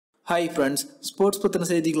Hi friends, sports பத்தின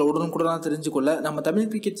செய்திகளை உடனுக்குடன் தெரிஞ்சுக்கொள்ள நம்ம தமிழ்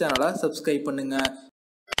கிரிக்கெட் சேனலை சப்ஸ்கிரைப் பண்ணுங்க.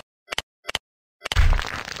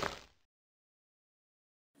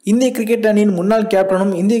 இந்திய கிரிக்கெட் அணியின் முன்னாள்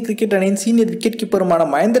கேப்டனும் இந்திய கிரிக்கெட் அணியின் சீனியர் விக்கெட் கீப்பருமான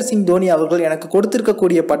மகேந்திர சிங் தோனி அவர்கள் எனக்கு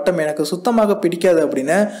கொடுத்திருக்கக்கூடிய பட்டம் எனக்கு சுத்தமாக பிடிக்காது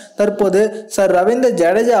அப்படின்னு தற்போது சர் ரவீந்திர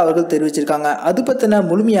ஜடேஜா அவர்கள் தெரிவிச்சிருக்காங்க. அது பத்தின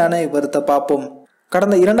முழுமையான விவரத்தை பார்ப்போம்.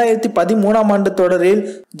 கடந்த 2013ஆம் ஆண்டு தொடரில்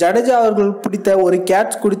ஜடேஜா அவர்கள் பிடித்த ஒரு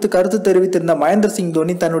கேட்ச் குறித்து கருத்து தெரிவித்திருந்த மகேந்திர சிங்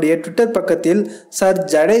தோனி தன்னுடைய ட்விட்டர் பக்கத்தில் சர்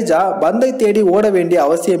ஜடேஜா பந்தை தேடி ஓட வேண்டிய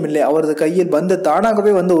அவசியமில்லை, அவரது கையில் பந்து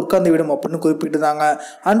தானாகவே வந்து உட்கார்ந்து விடும் அப்படின்னு குறிப்பிட்டிருந்தாங்க.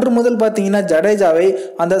 அன்று முதல் பார்த்தீங்கன்னா ஜடேஜாவை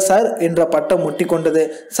அந்த சர் என்ற பட்டம் முட்டி கொண்டது.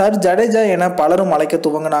 சர் ஜடேஜா என பலரும் அழைக்க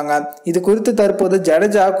துவங்கினாங்க. இது குறித்து தற்போது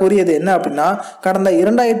ஜடேஜா கூறியது என்ன அப்படின்னா, கடந்த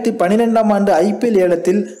 2012ஆம் ஆண்டு IPL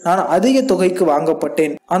ஏலத்தில் நான் அதிக தொகைக்கு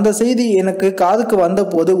வாங்கப்பட்டேன். அந்த செய்தி எனக்கு காதுக்கு வந்த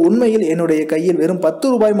போது உண்மையில் என்னுடைய கையில் வெறும் 10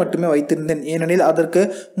 ரூபாய் மட்டுமே வைத்திருந்தேன். ஏனெனில் அதற்கு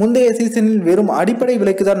முந்தைய சீசனில் வெறும் அடிப்படை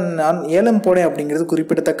விலைக்கு தான் நான் ஏலம் போனேன் அப்படிங்கிறது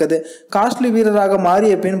குறிப்பிடத்தக்கது. காஸ்ட்லி வீரராக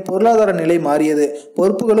மாறிய பின் பொருளாதார நிலை மாறியது,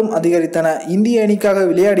 பொறுப்புகளும் அதிகரித்தன. இந்திய அணிக்காக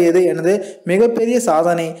விளையாடியது எனது மிகப்பெரிய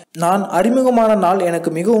சாதனை. நான் அறிமுகமான நாள்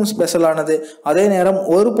எனக்கு மிகவும் ஸ்பெஷலானது. அதே நேரம்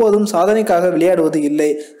ஒருபோதும் சாதனைக்காக விளையாடுவது இல்லை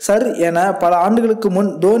சர் என பல ஆண்டுகளுக்கு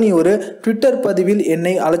முன் தோனி ஒரு ட்விட்டர் பதிவில்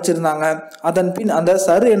என்னை அழைச்சிருந்தாங்க. அதன் பின் அந்த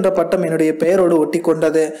சர் என்ற பட்டம் என்னுடைய பெயரோடு ஒட்டி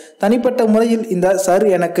கொண்டது. தனிப்பட்ட முறையில் இந்த சர்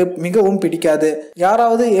எனக்கு மிகவும் பிடிக்காது.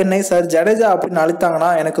 யாராவது என்னை சர் ஜடேஜா அப்படின்னு அழைத்தாங்கன்னா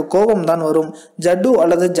எனக்கு கோபம் தான் வரும். ஜட்டு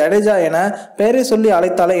அல்லது ஜடேஜா என பெயரை சொல்லி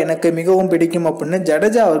அழைத்தாலே எனக்கு மிகவும் பிடிக்கும் அப்படின்னு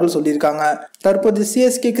ஜடேஜா அவர்கள் சொல்லியிருக்காங்க. தற்போது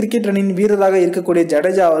CSK கிரிக்கெட் அணியின் வீரராக இருக்கக்கூடிய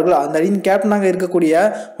ஜடேஜா அவர்கள் அந்த அணியின் கேப்டனாக இருக்கக்கூடிய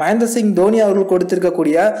மகேந்திர சிங் தோனி அவர்கள்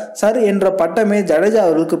கொடுத்திருக்கக்கூடிய சர் என்ற பட்டமே ஜடேஜா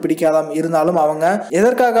அவர்களுக்கு பிடிக்காதாம். இருந்தாலும் அவங்க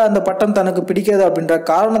எதற்காக அந்த பட்டம் தனக்கு பிடிக்காது அப்படின்ற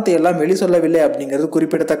காரணத்தை எல்லாம் வெளி சொல்லவில்லை அப்படிங்கிறது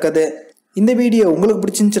குறிப்பிடத்தக்கது. இந்த வீடியோ உங்களுக்கு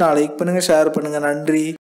பிடிச்சிருந்துச்சுன்னா லைக் பண்ணுங்க, ஷேர் பண்ணுங்க. நன்றி.